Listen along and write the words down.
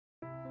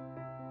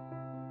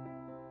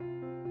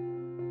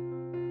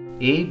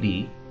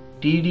AB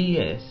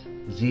TDS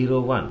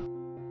 01.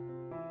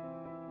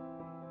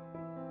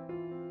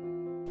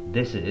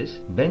 This is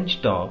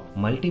benchtop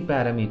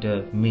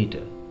multi-parameter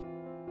meter.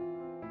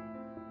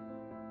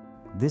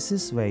 This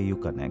is where you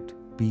connect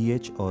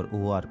pH or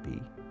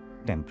ORP,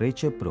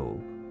 temperature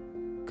probe,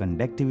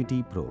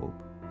 conductivity probe,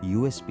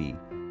 USB,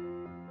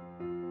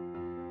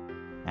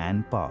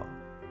 and power.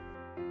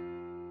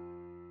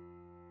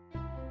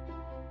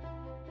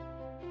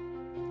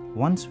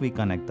 Once we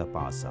connect the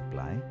power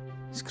supply,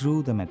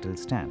 screw the metal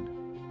stand.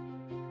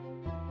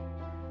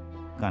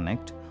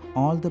 Connect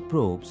all the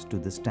probes to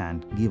the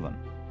stand given.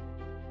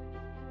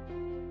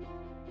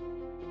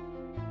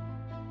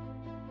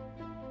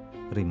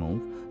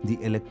 Remove the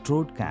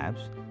electrode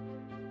caps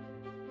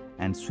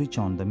and switch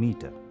on the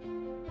meter.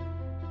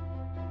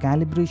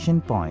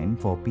 Calibration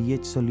point for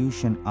pH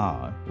solution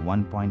are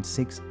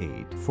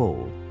 1.68,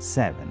 4,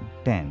 7,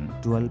 10,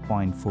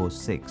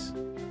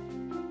 12.46.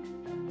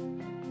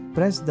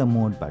 Press the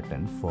mode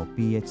button for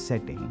pH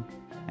setting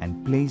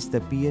and place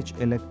the pH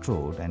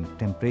electrode and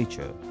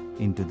temperature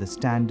into the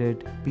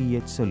standard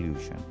pH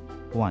solution.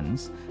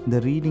 Once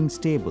the reading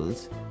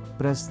stables,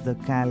 press the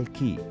Cal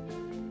key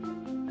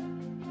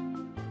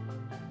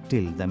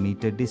till the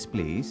meter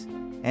displays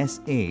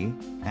SA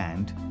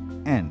and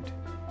END.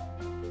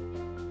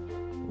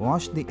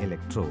 Wash the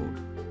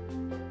electrode.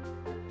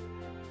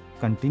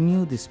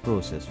 Continue this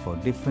process for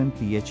different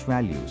pH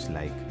values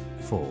like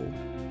 4,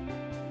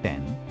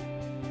 10,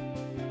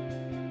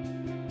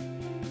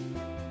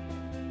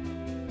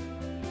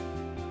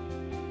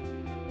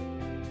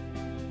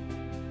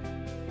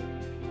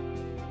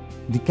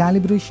 The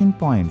calibration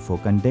point for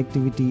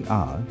conductivity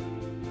are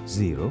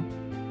 0,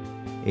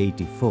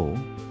 84,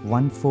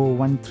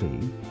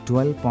 1413,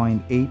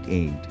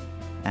 12.88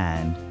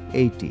 and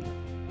 80.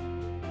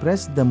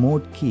 Press the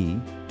mode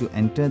key to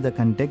enter the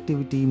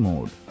conductivity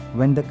mode.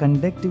 When the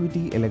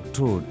conductivity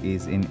electrode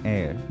is in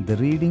air, the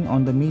reading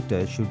on the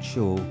meter should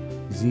show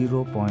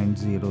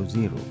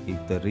 0.00.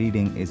 If the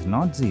reading is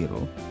not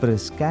 0,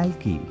 press Cal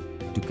key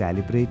to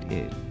calibrate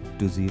it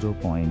to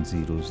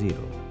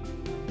 0.00.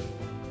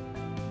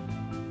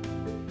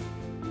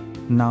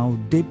 Now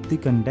dip the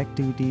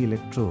conductivity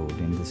electrode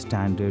in the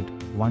standard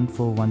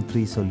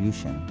 1413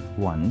 solution.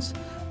 Once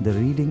the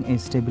reading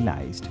is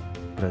stabilized,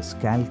 press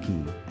Cal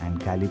key and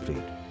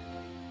calibrate.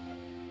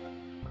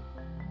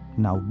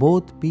 Now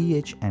both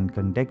pH and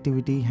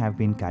conductivity have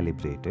been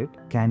calibrated,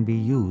 can be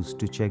used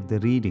to check the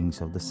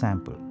readings of the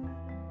sample.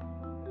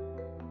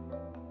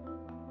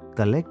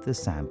 Collect the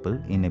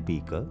sample in a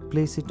beaker,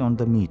 place it on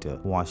the meter,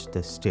 wash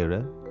the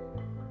stirrer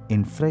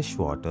in fresh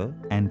water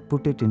and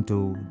put it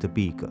into the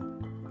beaker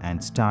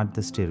and start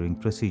the stirring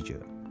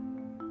procedure.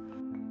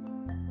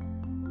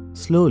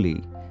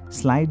 Slowly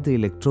slide the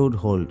electrode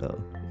holder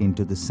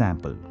into the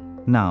sample.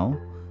 Now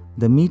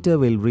the meter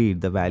will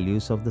read the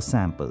values of the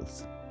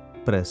samples.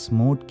 Press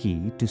mode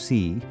key to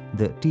see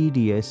the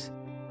TDS,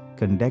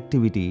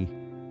 conductivity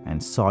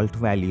and salt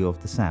value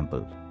of the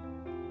sample.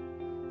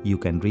 You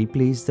can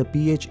replace the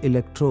pH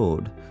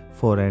electrode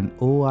for an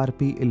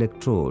ORP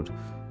electrode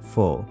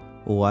for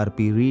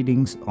ORP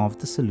readings of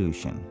the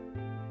solution.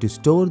 To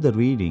store the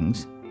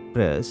readings,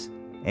 press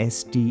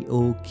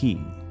STO key.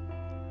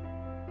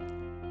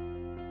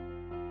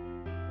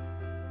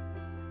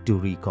 To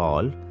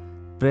recall,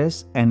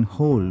 press and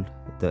hold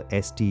the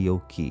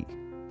STO key.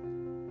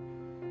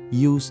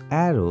 Use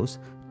arrows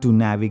to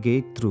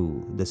navigate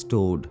through the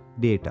stored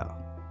data.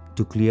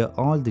 To clear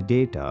all the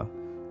data,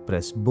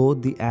 press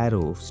both the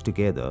arrows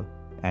together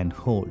and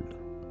hold.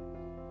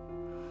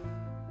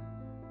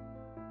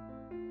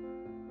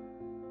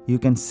 You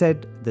can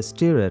set the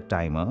stirrer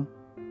timer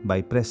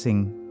by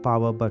pressing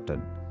power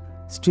button.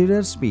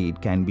 Stirrer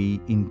speed can be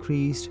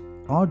increased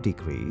or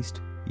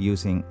decreased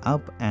using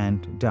up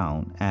and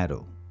down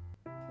arrow.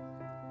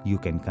 You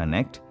can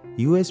connect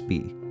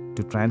USB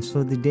to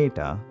transfer the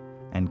data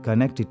and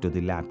connect it to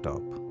the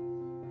laptop.